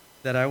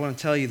that I want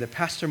to tell you that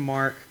Pastor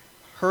Mark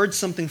heard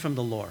something from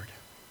the Lord.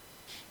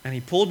 And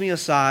he pulled me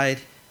aside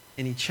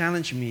and he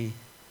challenged me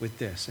with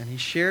this. And he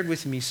shared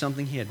with me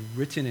something he had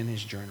written in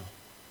his journal.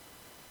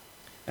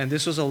 And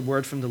this was a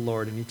word from the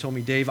Lord. And he told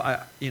me, Dave,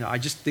 I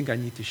just think I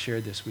need to share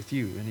this with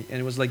you. And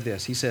it was like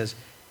this. He says,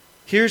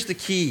 here's the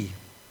key.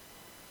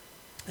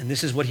 And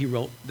this is what he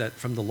wrote that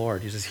from the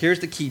Lord. He says,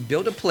 here's the key.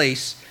 Build a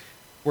place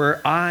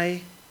where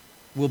I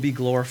will be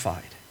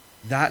glorified.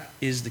 That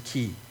is the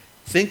key.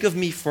 Think of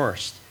me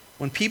first.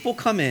 When people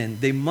come in,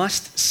 they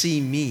must see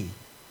me,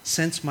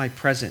 sense my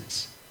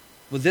presence.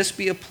 Will this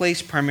be a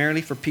place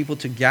primarily for people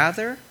to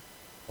gather,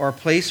 or a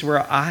place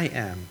where I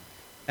am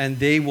and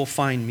they will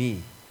find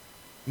me?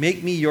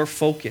 Make me your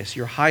focus,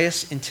 your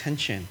highest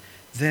intention.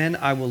 Then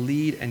I will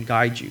lead and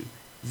guide you.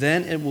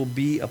 Then it will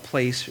be a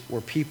place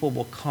where people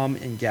will come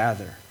and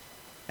gather,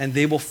 and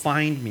they will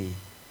find me.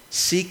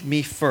 Seek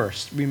me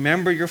first.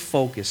 Remember your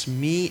focus,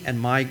 me and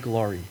my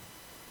glory.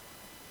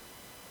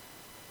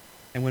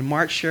 And when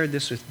Mark shared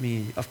this with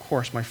me, of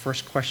course, my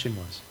first question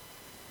was,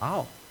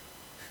 how?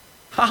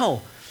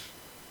 How?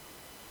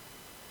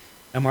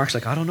 And Mark's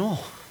like, I don't know.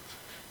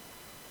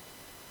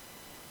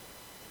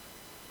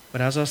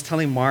 But as I was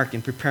telling Mark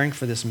in preparing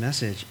for this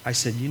message, I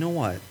said, you know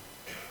what?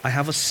 I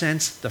have a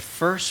sense the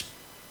first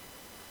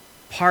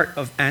part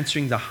of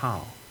answering the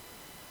how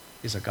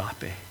is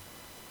agape.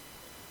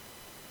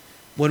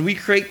 When we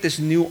create this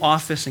new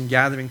office and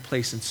gathering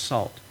place in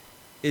SALT,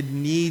 it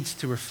needs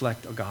to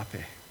reflect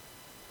agape.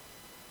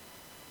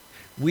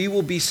 We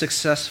will be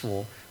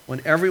successful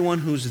when everyone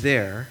who's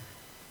there,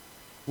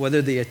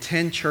 whether they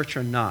attend church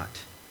or not,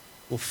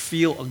 will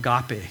feel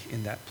agape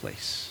in that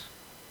place.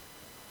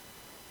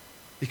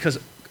 Because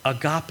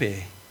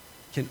agape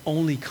can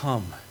only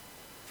come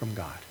from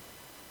God.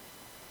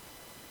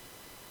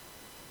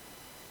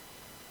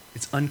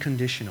 It's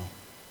unconditional.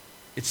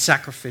 It's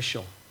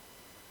sacrificial.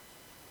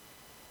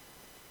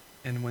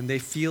 And when they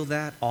feel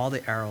that, all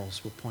the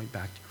arrows will point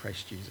back to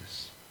Christ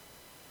Jesus.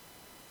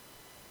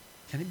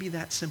 Can it be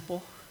that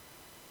simple?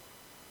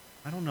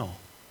 I don't know.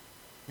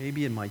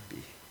 Maybe it might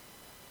be.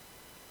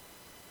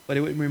 But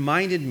it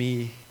reminded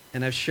me,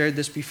 and I've shared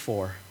this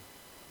before,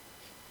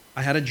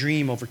 I had a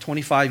dream over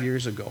 25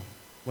 years ago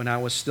when I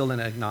was still an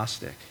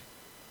agnostic.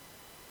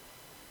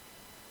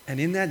 And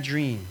in that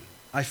dream,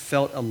 I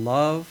felt a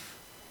love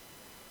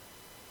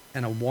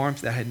and a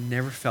warmth that I had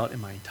never felt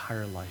in my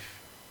entire life.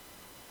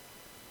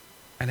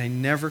 And I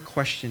never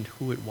questioned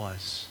who it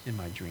was in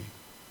my dream.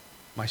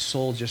 My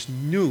soul just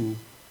knew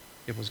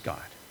it was God.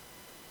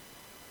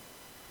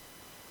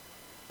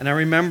 And I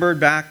remembered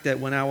back that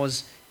when I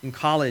was in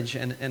college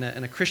and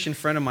a Christian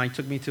friend of mine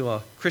took me to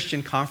a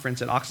Christian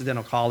conference at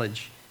Occidental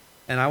College,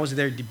 and I was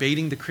there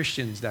debating the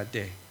Christians that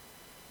day.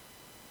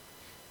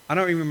 I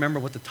don't even remember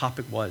what the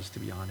topic was, to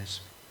be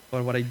honest.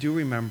 But what I do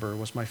remember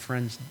was my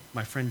friend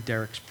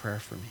Derek's prayer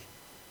for me.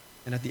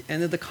 And at the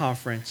end of the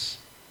conference,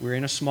 we were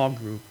in a small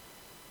group,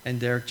 and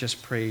Derek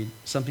just prayed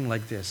something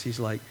like this. He's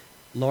like,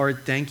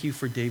 Lord, thank you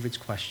for David's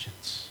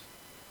questions.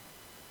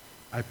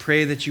 I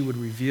pray that you would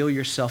reveal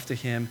yourself to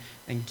him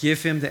and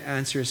give him the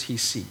answers he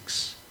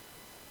seeks.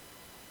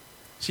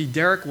 See,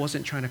 Derek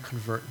wasn't trying to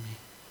convert me.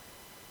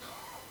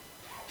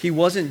 He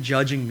wasn't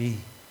judging me.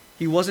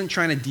 He wasn't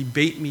trying to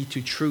debate me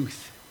to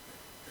truth.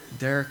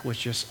 Derek was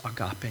just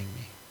agaping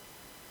me.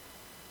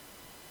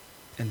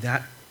 And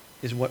that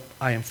is what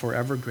I am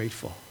forever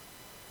grateful.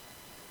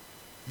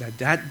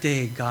 That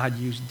day God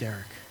used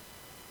Derek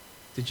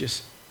to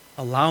just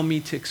allow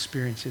me to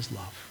experience his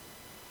love,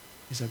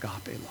 his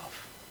agape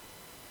love.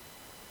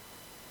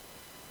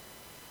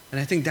 And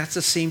I think that's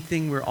the same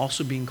thing we're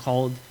also being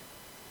called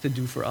to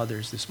do for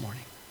others this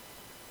morning.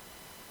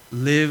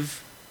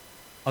 Live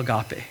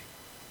agape.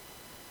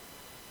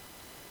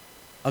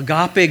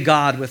 Agape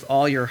God with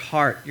all your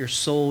heart, your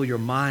soul, your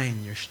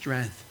mind, your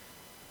strength.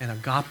 And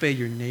agape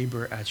your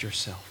neighbor as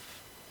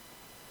yourself.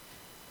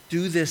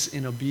 Do this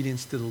in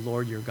obedience to the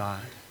Lord your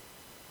God.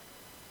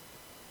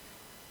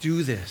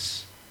 Do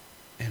this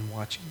and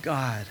watch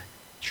God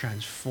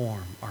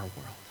transform our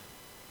world.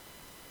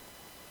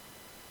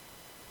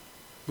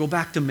 Go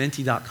back to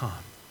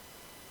menti.com.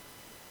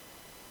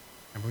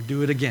 And we'll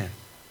do it again.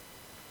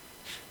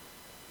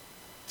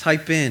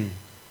 Type in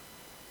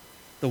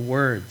the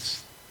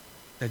words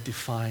that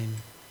define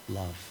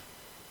love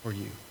for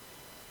you.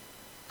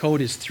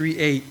 Code is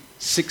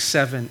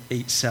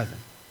 386787.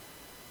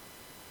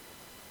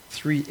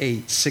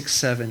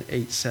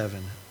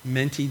 386787.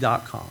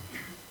 Menti.com.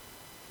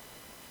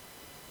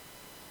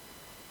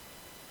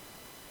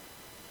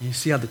 You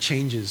see how the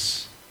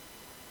changes.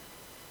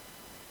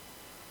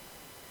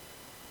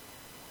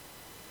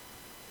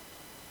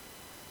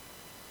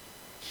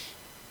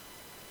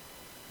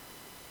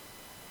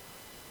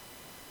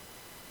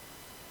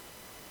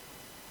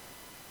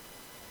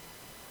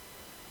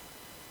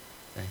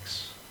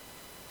 Thanks.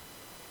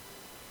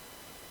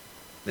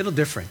 Little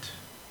different.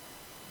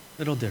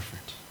 Little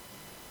different.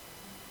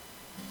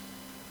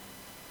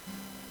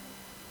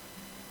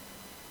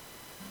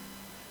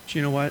 But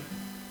you know what?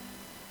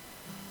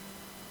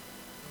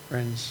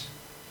 Friends,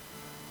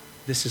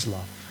 this is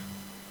love.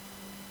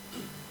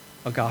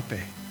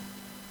 Agape.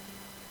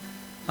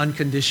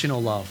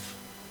 Unconditional love.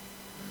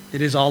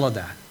 It is all of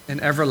that.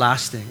 An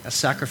everlasting, a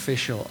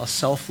sacrificial, a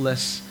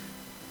selfless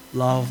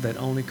love that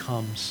only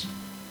comes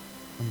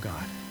from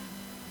God.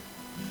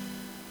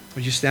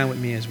 Would you stand with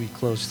me as we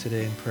close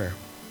today in prayer?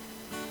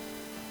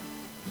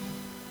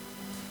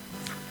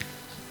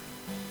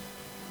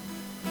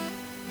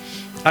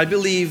 I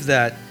believe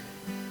that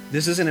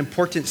this is an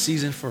important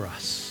season for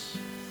us.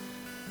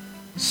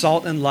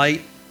 Salt and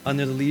Light,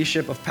 under the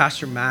leadership of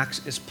Pastor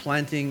Max, is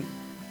planting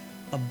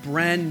a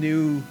brand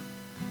new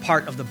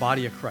part of the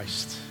body of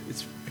Christ.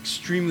 It's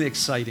extremely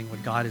exciting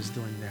what God is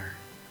doing there.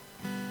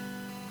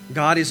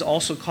 God is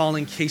also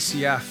calling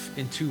KCF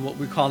into what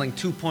we're calling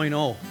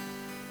 2.0,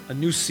 a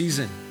new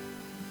season.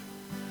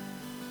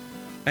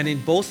 And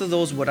in both of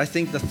those, what I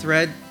think the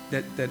thread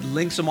that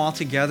links them all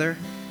together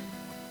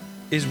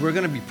is we're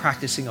going to be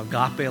practicing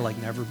agape like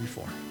never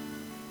before.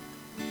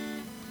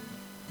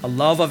 A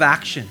love of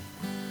action.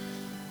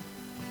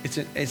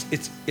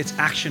 It's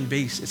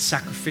action-based. It's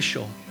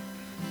sacrificial.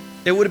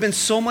 It would have been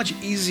so much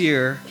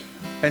easier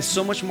and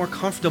so much more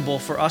comfortable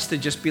for us to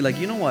just be like,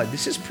 you know what,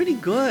 this is pretty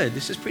good.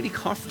 This is pretty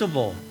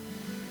comfortable.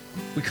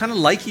 We kind of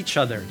like each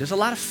other. There's a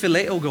lot of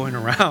phileo going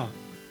around.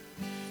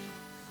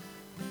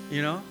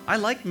 You know, I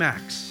like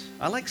Max.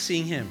 I like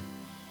seeing him.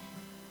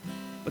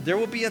 But there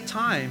will be a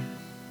time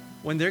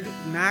when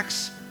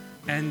Max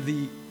and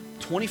the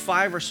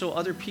 25 or so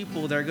other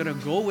people that are going to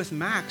go with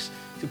Max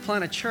to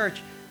plant a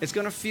church, it's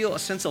going to feel a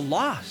sense of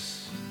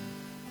loss.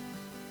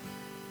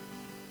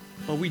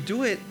 But we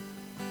do it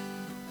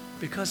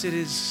because it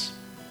is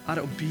out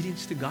of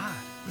obedience to God.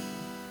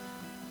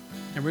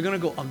 And we're going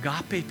to go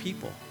agape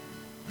people.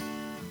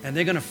 And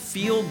they're going to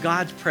feel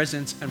God's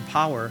presence and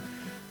power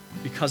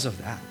because of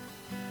that.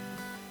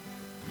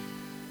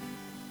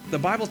 The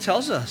Bible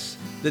tells us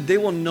that they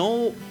will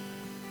know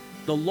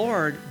the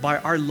Lord by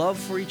our love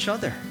for each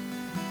other.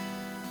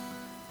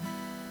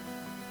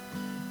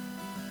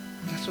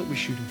 That's what we're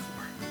shooting for.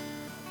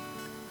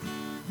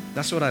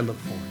 That's what I look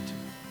forward to.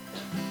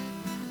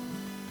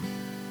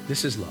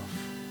 This is love.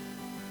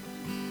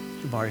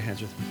 You bow your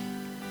hands with me.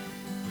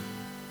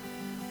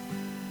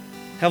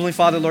 Heavenly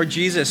Father, Lord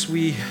Jesus,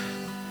 we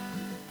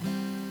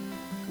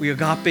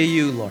agape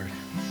you, Lord.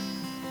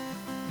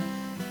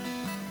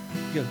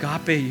 We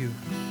agape you.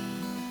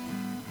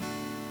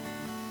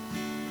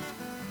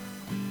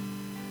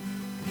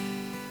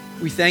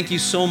 We thank you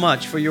so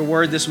much for your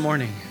word this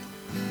morning.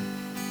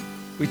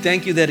 We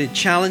thank you that it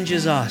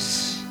challenges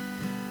us,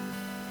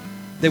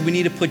 that we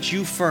need to put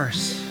you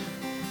first.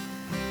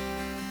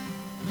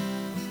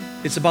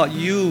 It's about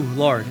you,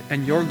 Lord,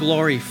 and your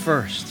glory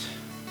first.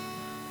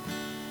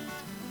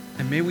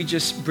 And may we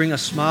just bring a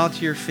smile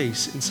to your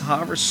face in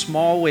however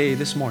small way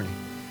this morning.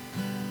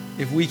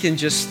 If we can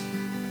just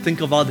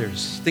think of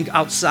others, think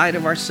outside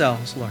of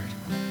ourselves, Lord.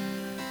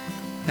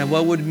 And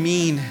what would it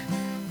mean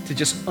to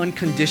just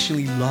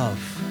unconditionally love,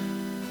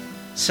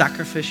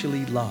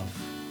 sacrificially love.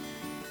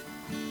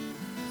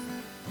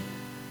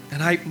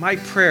 And my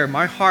prayer,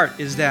 my heart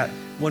is that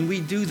when we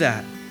do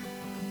that,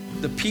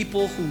 the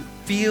people who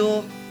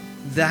feel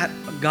that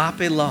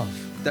agape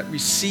love, that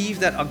receive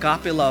that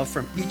agape love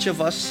from each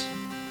of us,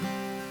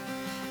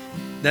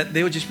 that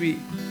they would just be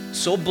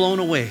so blown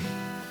away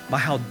by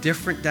how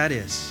different that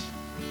is,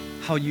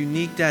 how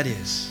unique that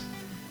is,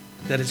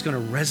 that it's going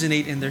to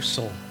resonate in their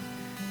soul.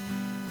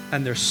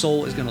 And their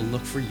soul is going to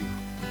look for you.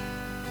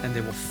 And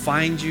they will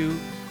find you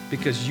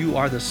because you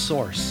are the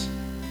source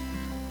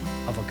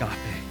of agape.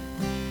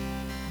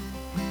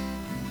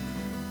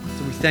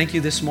 So we thank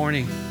you this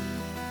morning.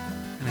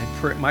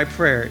 And my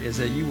prayer is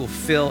that you will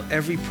fill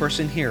every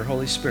person here,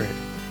 Holy Spirit,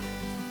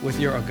 with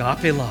your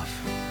agape love.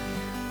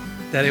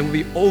 That it will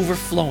be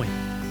overflowing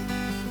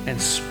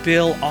and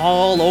spill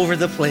all over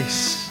the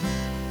place.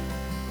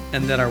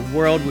 And that our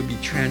world would be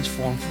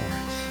transformed for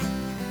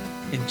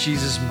it. In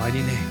Jesus'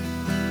 mighty name,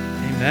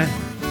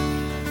 amen.